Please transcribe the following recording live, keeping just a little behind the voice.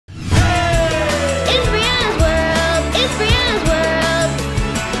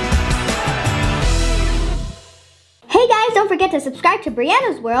forget to subscribe to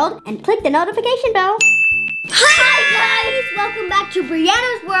Brianna's World and click the notification bell. Hi guys! Welcome back to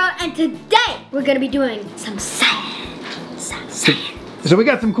Brianna's World, and today we're gonna be doing some science. So we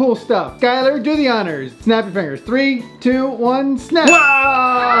got some cool stuff. Skyler, do the honors. Snap your fingers. 3, 2, 1, snap.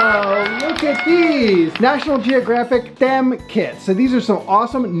 Wow! Look at these. National Geographic STEM kits. So these are some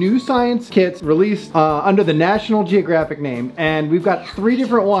awesome new science kits released under the National Geographic name. And we've got 3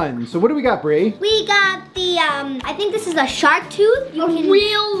 different ones. So what do we got, Bree? We got the, I think this is a shark tooth.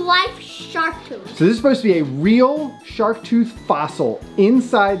 Real life shark tooth. So this is supposed to be a real shark tooth fossil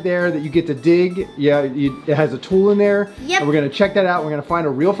inside there that you get to dig. Yeah, it has a tool in there. Yep. And we're gonna check that out. We're gonna find a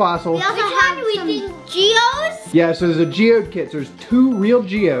real fossil. We also have some geodes. Yeah, so there's a geode kit. So there's 2 real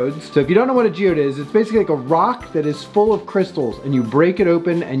geodes. So if you don't know what a geode is, it's basically like a rock that is full of crystals, and you break it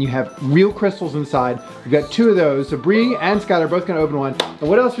open and you have real crystals inside. We've got 2 of those. So Bree and Skyler are both gonna open one. And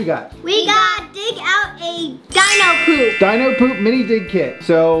what else we got? We got dig out a Dino Poop. Dino Poop mini dig kit.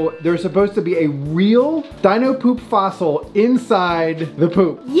 So there's supposed to be a real Dino Poop fossil inside the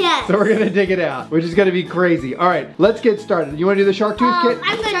poop. Yes. So we're gonna dig it out, which is gonna be crazy. All right, let's get started. You wanna do the shark tooth kit?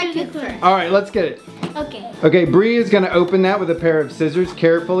 I'm gonna do this first. All right, let's get it. Okay. Okay, Bree is gonna open that with a pair of scissors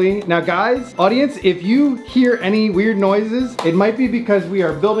carefully. Now guys, audience, if you hear any weird noises, it might be because we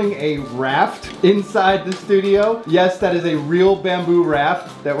are building a raft inside the studio. Yes, that is a real bamboo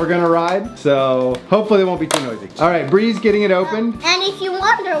raft that we're gonna ride. So hopefully it won't be too noisy. All right, Bree's getting it open. And if you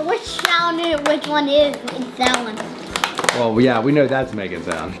wonder which one is, it's that one. Well, yeah, we know that's making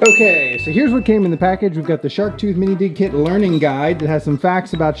sound. Okay, so here's what came in the package. We've got the Shark Tooth Mini Dig Kit Learning Guide that has some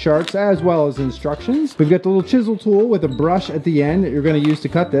facts about sharks as well as instructions. We've got the little chisel tool with a brush at the end that you're gonna use to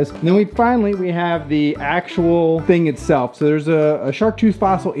cut this. And then we have the actual thing itself. So there's a shark tooth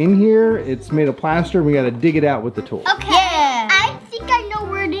fossil in here. It's made of plaster, and we gotta dig it out with the tool. Okay. Yeah. I think I know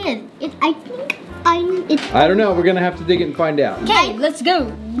where it is. I don't know, we're gonna have to dig it and find out. Okay, let's go.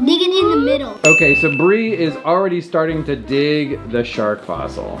 Dig it in the middle. Okay, so Bree is already starting to dig the shark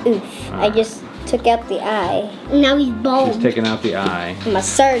fossil. Oof, I just took out the eye. Now he's bald. She's taking out the eye. I'm a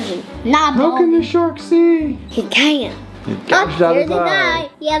surgeon. Not bald. How can the shark see? He can't. It gouged out Here's his his eye. eye.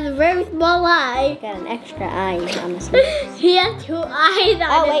 He has a very small eye. Got an extra eye on his face. He has 2 eyes on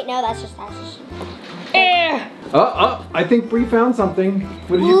Oh it. wait, no, that's just I think Bree found something.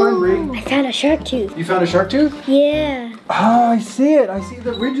 What did you find, Bree? I found a shark tooth. You found a shark tooth? Yeah. Oh, I see it. I see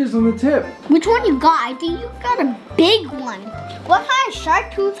the ridges on the tip. Which one you got? I think you got a big one. What kind of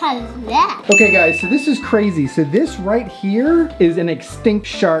shark tooth has that? Okay guys, so this is crazy. So this right here is an extinct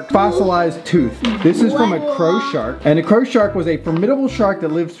shark fossilized tooth. This is from a crow shark. And a crow shark was a formidable shark that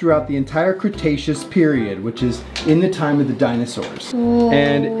lived throughout the entire Cretaceous period, which is in the time of the dinosaurs.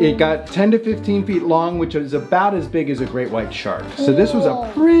 And it got 10 to 15 feet long, which is about as big as a great white shark. So this was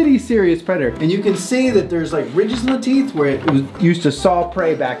a pretty serious predator. And you can see that there's like ridges in the teeth where it was used to saw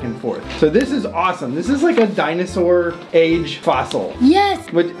prey back and forth. So this is awesome. This is like a dinosaur age fossil. Yes.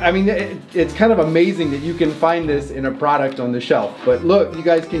 But I mean, it's kind of amazing that you can find this in a product on the shelf. But look, you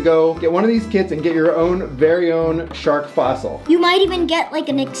guys can go get one of these kits and get your own very own shark fossil. You might even get like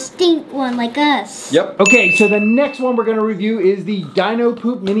an extinct one like us. Yep. Okay, so the next one we're gonna review is the Dino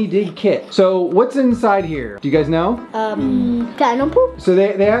Poop Mini Dig Kit. So what's inside here? Do you guys know? Dino Poop? So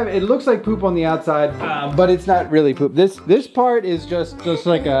they have, it looks like poop on the outside, but it's not really poop. This part is just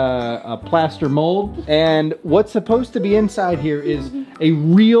like a plaster mold. And what's supposed to be inside here is a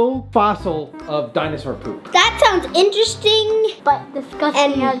real fossil of dinosaur poop. That sounds interesting, but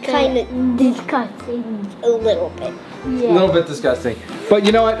disgusting. And kind of disgusting. a little bit. Yeah. A little bit disgusting. But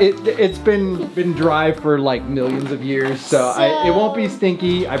you know what? It's been dry for like millions of years, so it won't be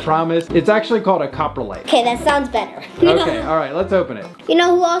stinky, I promise. It's actually called a coprolite. Okay, that sounds better. Okay, all right, let's open it. You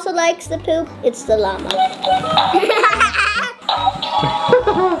know who also likes the poop? It's the llama.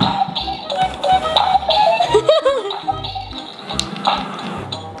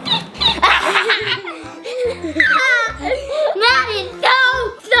 That is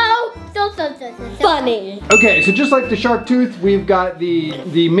so Funny. Okay, so just like the shark tooth, we've got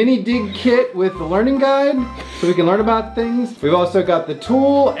the mini dig kit with the learning guide, so we can learn about things. We've also got the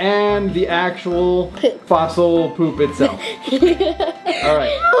tool and the actual fossil poop itself. All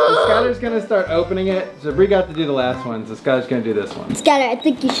right, so Skyler's gonna start opening it. So Bree got to do the last one, so Skyler's gonna do this one. Skyler, I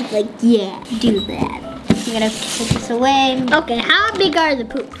think you should do that. I'm gonna put this away. Okay, how big are the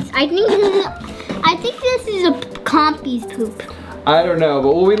poops? I think this is a compy's poop. I don't know,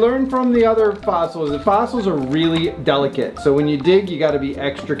 but what we learned from the other fossils is that fossils are really delicate. So when you dig, you gotta be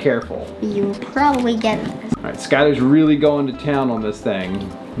extra careful. You probably get it. All right, Skyler's really going to town on this thing.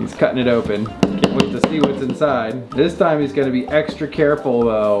 He's cutting it open. Can't wait to see what's inside. This time he's gonna be extra careful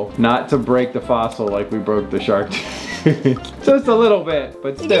though, not to break the fossil like we broke the shark tooth. Just a little bit,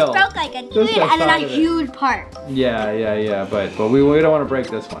 but still. You just broke like a tooth and then a huge part. Yeah, but we don't want to break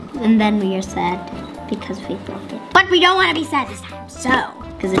this one. And then we are sad because we broke it. But we don't want to be sad this time, so.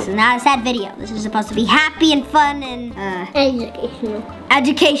 Because this is not a sad video. This is supposed to be happy and fun and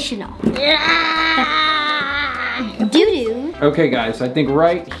educational. Doo-doo. Okay guys, I think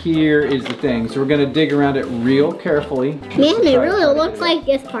right here is the thing. So we're gonna dig around it real carefully. Man, it really looks like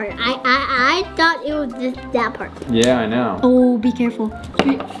this part. I thought it was just that part. Yeah, I know. Oh, be careful.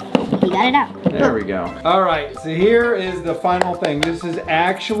 You got it out. There we go. All right, so here is the final thing. This is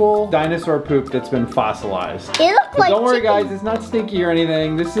actual dinosaur poop that's been fossilized. It looks like don't worry chicken. guys, it's not stinky or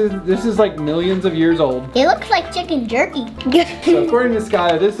anything. This is like millions of years old. It looks like chicken jerky. So according to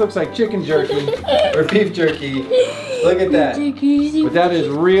Skyler, this looks like chicken jerky or beef jerky. Look at that. But that is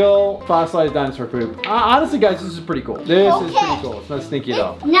real fossilized dinosaur poop. Honestly guys, this is pretty cool. This is pretty cool. It's not stinky at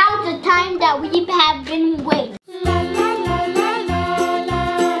all. Now the time that we have been waiting.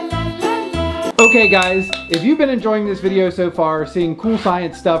 Okay guys, if you've been enjoying this video so far, seeing cool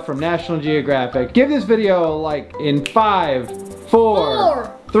science stuff from National Geographic, give this video a like in 5,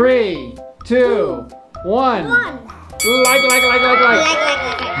 4, 3, 2, 1. Like. Boom!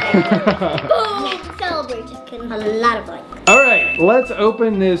 Celebrate, just kidding. A lot of like. All right, let's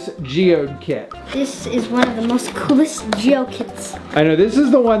open this Geode kit. This is one of the most coolest Geo kits. I know, this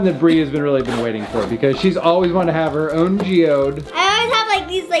is the one that Bree has really been waiting for because she's always wanted to have her own Geode. I always have like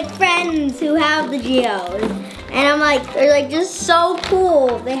these friends who have the Geodes. And I'm like, they're like just so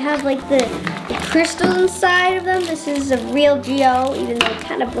cool. They have like the crystal inside of them. This is a real Geo, even though it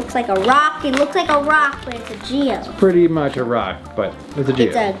kind of looks like a rock. It looks like a rock, but it's a Geo. Pretty much a rock, but it's a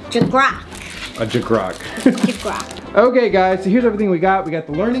Geode. It's a Jagrock. A Jagrock. Jagrock. Okay guys, so here's everything we got. We got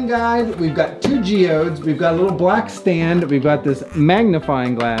the learning guide, we've got 2 geodes, we've got a little black stand, we've got this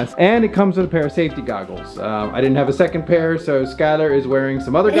magnifying glass, and it comes with a pair of safety goggles. I didn't have a second pair, so Skyler is wearing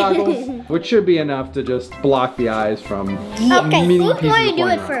some other goggles, which should be enough to just block the eyes from Okay, mini who's pieces going to of do flying it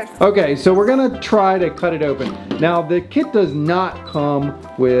around. first? Okay, so we're gonna try to cut it open. Now, the kit does not come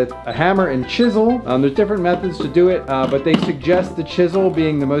with a hammer and chisel. There's different methods to do it, but they suggest the chisel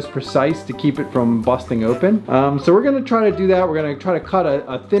being the most precise to keep it from busting open. So we're gonna try to do that. We're gonna try to cut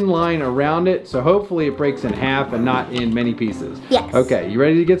a thin line around it, so hopefully it breaks in half and not in many pieces. Yes. Okay, you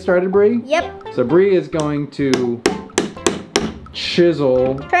ready to get started, Bree? Yep. So Bree is going to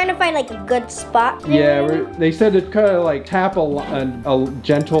chisel. Trying to find like a good spot. Yeah, they said to kind of like tap a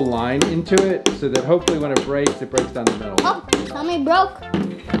gentle line into it so that hopefully when it breaks down the middle. Oh, tell me broke.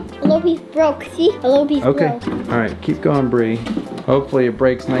 A little piece broke. See? A little piece broke. Okay, all right, keep going, Bree. Hopefully it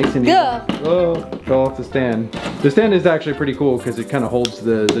breaks nice and easy. Yeah. Oh, fell off the stand. The stand is actually pretty cool because it kind of holds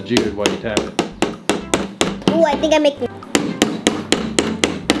the geode while you tap it. Ooh, I think I make.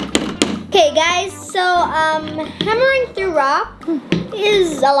 Okay guys, so hammering through rock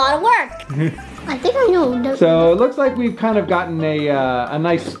is a lot of work. I think I know. So it looks like we've kind of gotten a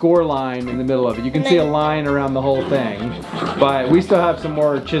nice score line in the middle of it. You can see a line around the whole thing, but we still have some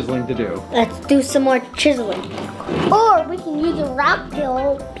more chiseling to do. Let's do some more chiseling. Or we can use a rock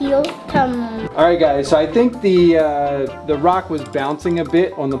peel to. All right, guys. So I think the rock was bouncing a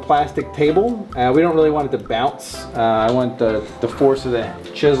bit on the plastic table. We don't really want it to bounce. I want the force of the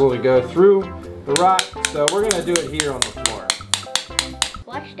chisel to go through the rock. So we're gonna do it here on the floor.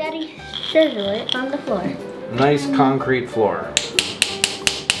 Watch Daddy chisel it on the floor. Nice concrete floor.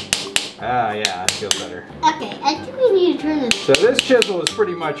 Ah, yeah, I feel better. Okay, I think we need to turn this. So this chisel is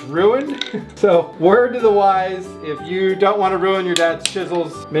pretty much ruined. So word to the wise, if you don't want to ruin your dad's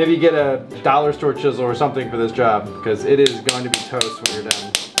chisels, maybe get a dollar store chisel or something for this job because it is going to be toast when you're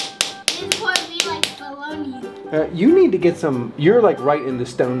done. This is what we like bologna. You need to get some, you're like right in the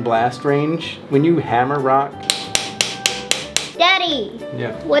stone blast range. When you hammer rock. Daddy,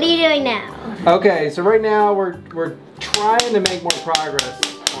 Yeah. what are you doing now? Okay, so right now we're trying to make more progress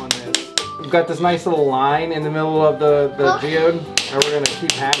on this. We've got this nice little line in the middle of the geode, and we're gonna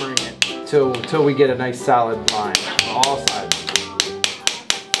keep hammering it till we get a nice solid line on all sides.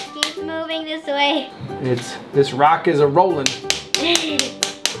 Keep moving this way. This rock is a rolling.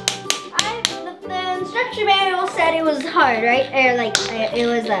 The instruction manual said it was hard, right? Or like it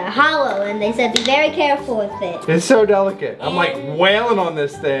was hollow, and they said be very careful with it. It's so delicate. I'm like wailing on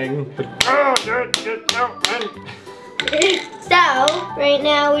this thing. So, right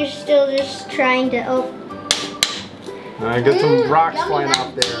now we're still just trying to open. I got some rocks flying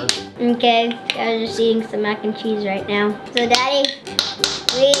out there. Okay, I was just eating some mac and cheese right now. So Daddy,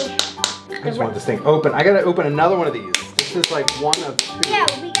 I just want this thing open. I gotta open another one of these. This this is like one of two. Yeah,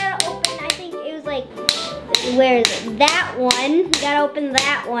 we gotta open, I think it was like, where is it? That one. We gotta open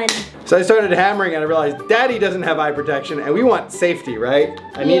that one. So I started hammering and I realized Daddy doesn't have eye protection and we want safety, right?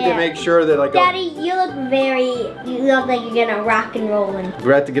 I need to make sure that like Daddy, you look like you're gonna rock and rollin'.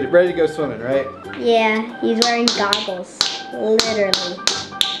 we're at to get ready to go swimming, right? Yeah, he's wearing goggles, literally.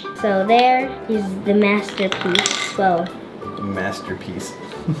 So there is the masterpiece. Whoa. Masterpiece.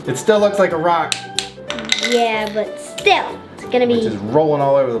 It still looks like a rock. Yeah, but still, it's gonna be. It's just rolling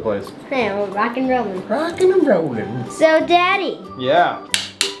all over the place. Yeah, we're rock and rolling. Rocking and rolling. So, Daddy, Yeah.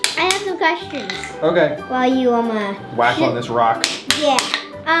 I have some questions. Okay. While you whack on this rock. Yeah.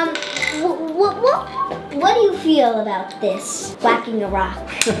 What do you feel about this whacking a rock?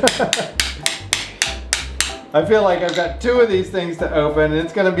 I feel like I've got two of these things to open and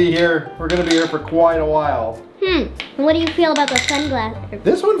it's gonna be here. We're gonna be here for quite a while. What do you feel about the sunglasses?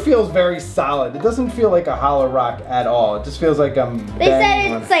 This one feels very solid. It doesn't feel like a hollow rock at all. It just feels like I'm They said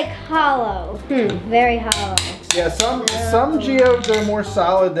banging it's like hollow. Very hollow. Yeah, some geodes are more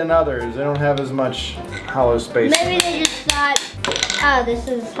solid than others. They don't have as much hollow space. Maybe they just thought, oh, this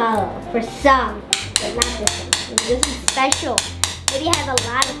is hollow for some, but not this one. This is special. Maybe it has a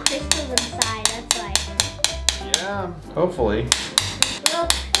lot of crystals inside. That's why. Yeah, hopefully. Well,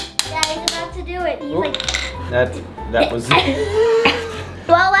 Daddy's about to do it. He's Oop. like. That was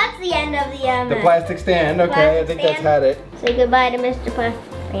Well, that's the end of the plastic stand. Okay, I think that's had it. Say goodbye to Mr. Plastic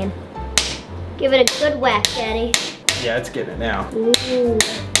Stand. Give it a good whack, Daddy. Yeah, it's getting it now. Ooh.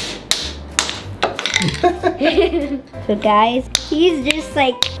 So guys, he's just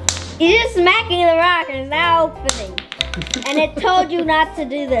smacking the rock and it's now opening. And it told you not to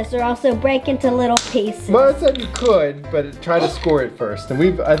do this or else it'll break into little pieces. Well, it said you could, but try to score it first.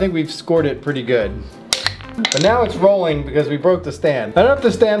 And I think we've scored it pretty good. But now it's rolling because we broke the stand. I don't know if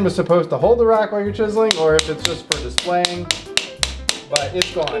the stand was supposed to hold the rock while you're chiseling or if it's just for displaying. But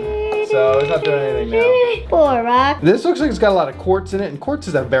it's gone, so it's not doing anything now. Poor rock. This looks like it's got a lot of quartz in it, and quartz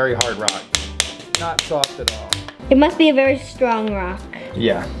is a very hard rock. Not soft at all. It must be a very strong rock.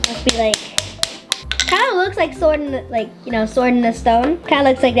 Yeah. Must be like, kind of looks like sword in the, sword in the stone. Kind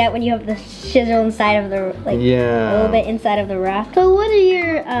of looks like that when you have the chisel inside of the, a little bit inside of the rock. So what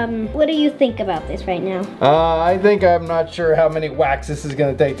do you think about this right now? I think I'm not sure how many whacks this is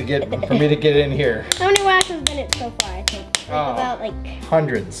gonna take for me to get in here. How many whacks has been it so far, I think? About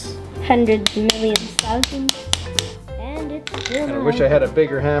hundreds. Hundreds, millions, thousands. And it's still I wish I had a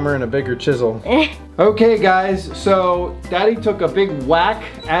bigger hammer and a bigger chisel. Okay guys, so Daddy took a big whack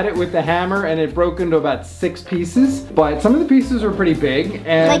at it with the hammer and it broke into about 6 pieces. But some of the pieces are pretty big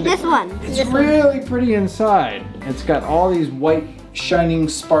and like this one. It's really pretty inside. It's got all these white, shining,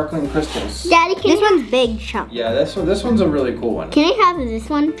 sparkling crystals. Daddy, this one's big chunk. Yeah, this one's a really cool one. Can I have this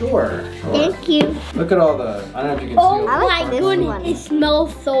one? Sure. Thank you. Look at all the, I don't know if you can see. Oh I like my this goodness, one. it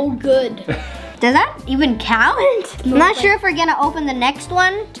smells so good. Does that even count? I'm not sure if we're gonna open the next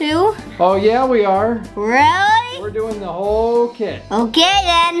one too. Oh yeah, we are. Really? We're doing the whole kit. Okay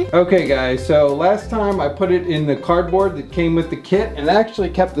then. Okay guys, so last time I put it in the cardboard that came with the kit and it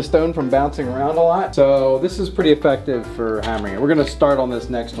actually kept the stone from bouncing around a lot. So this is pretty effective for hammering it. We're gonna start on this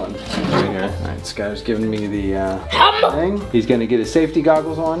next one right here. All right, Skyler's giving me the thing. He's gonna get his safety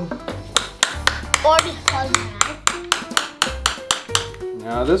goggles on. Or just close my eyes.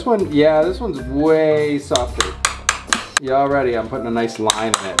 Now this one, yeah, this one's way softer. Yeah, already I'm putting a nice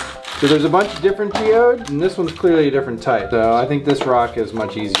line in it. So there's a bunch of different geodes, and this one's clearly a different type. So I think this rock is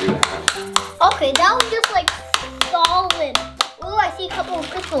much easier to have. Okay, that was just like solid. Oh, I see a couple of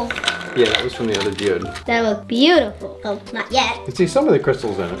crystals. Yeah, that was from the other geode. That looks beautiful. Oh, not yet. You can see some of the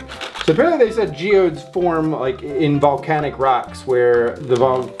crystals in it. So apparently they said geodes form like in volcanic rocks where the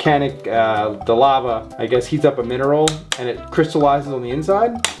volcanic, the lava, I guess, heats up a mineral and it crystallizes on the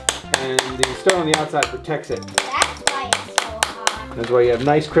inside and the stone on the outside protects it. That's why it's so hot. That's why you have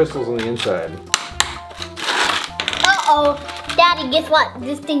nice crystals on the inside. Uh-oh. Daddy, guess what?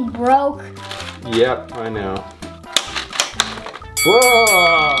 This thing broke. Yep, I know.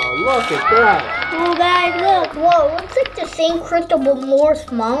 Whoa, look at that. Oh, guys, look. Whoa, looks like the same crystal, but more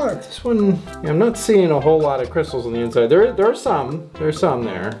smaller. This one, I'm not seeing a whole lot of crystals on the inside. There are some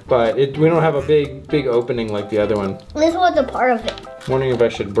there, but we don't have a big opening like the other one. This was a part of it. I'm wondering if I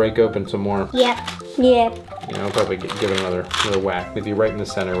should break open some more. Yep. Yeah. You know, I'll probably give it another whack, maybe right in the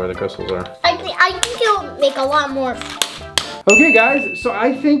center where the crystals are. I think it'll make a lot more Okay guys, so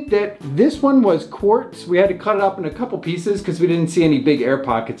I think that this one was quartz. We had to cut it up in a couple pieces because we didn't see any big air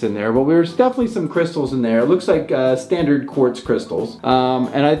pockets in there, but there's definitely some crystals in there. It looks like standard quartz crystals.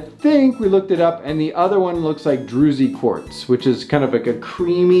 And I think we looked it up, and the other one looks like druzy quartz, which is kind of like a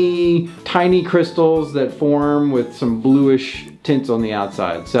creamy, tiny crystals that form with some bluish tints on the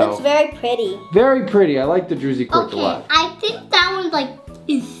outside. So it's very pretty. Very pretty. I like the druzy quartz a lot. I think that one's like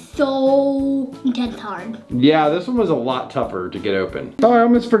is so intense hard. Yeah, this one was a lot tougher to get open. Oh, I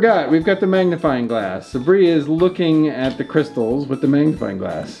almost forgot. We've got the magnifying glass. So Bree is looking at the crystals with the magnifying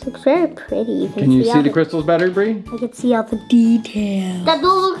glass. Looks very pretty. Can you see the crystals better, Bree? I can see all the details. That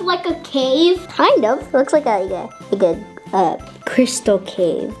don't look like a cave. Kind of. Looks like a crystal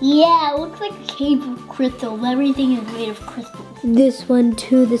cave. Yeah, it looks like a cave of crystals. Everything is made of crystals. This one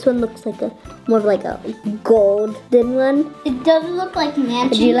too. This one looks like more of like a golden one. It doesn't look like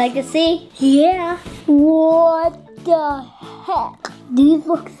mansions. Would you like to see? Yeah. What the heck? These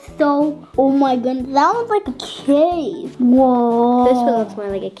look so... Oh my goodness. That one's like a cave. Whoa. This one looks more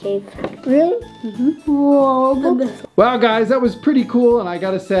like a cave. Really? Mm-hmm. Whoa. Well guys, that was pretty cool, and I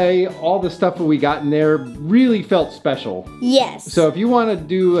gotta say, all the stuff that we got in there really felt special. Yes. So if you want to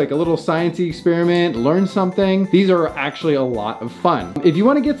do like a little sciencey experiment, learn something, these are actually a lot of fun. If you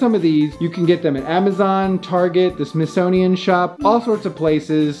want to get some of these, you can get them at Amazon, Target, the Smithsonian shop, all sorts of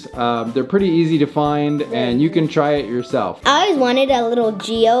places. They're pretty easy to find, and you can try it yourself. I always wanted a little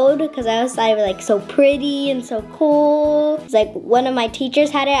geode because I always thought it was like so pretty and so cool. It's like one of my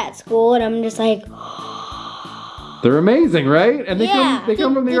teachers had it at school, and I'm just like, they're amazing, right? And they Yeah.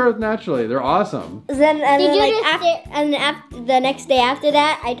 come from the earth naturally. They're awesome. the next day after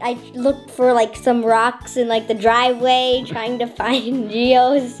that, I looked for like some rocks in like the driveway trying to find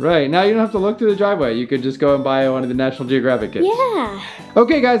geodes. Right, now you don't have to look through the driveway. You could just go and buy one of the National Geographic kits. Yeah.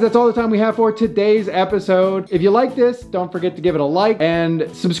 Okay guys, that's all the time we have for today's episode. If you like this, don't forget to give it a like and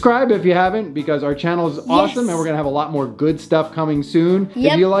subscribe if you haven't, because our channel is awesome and we're gonna have a lot more good stuff coming soon.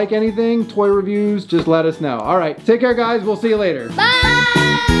 Yep. If you like anything, toy reviews, just let us know. All right, take care guys, we'll see you later. Bye.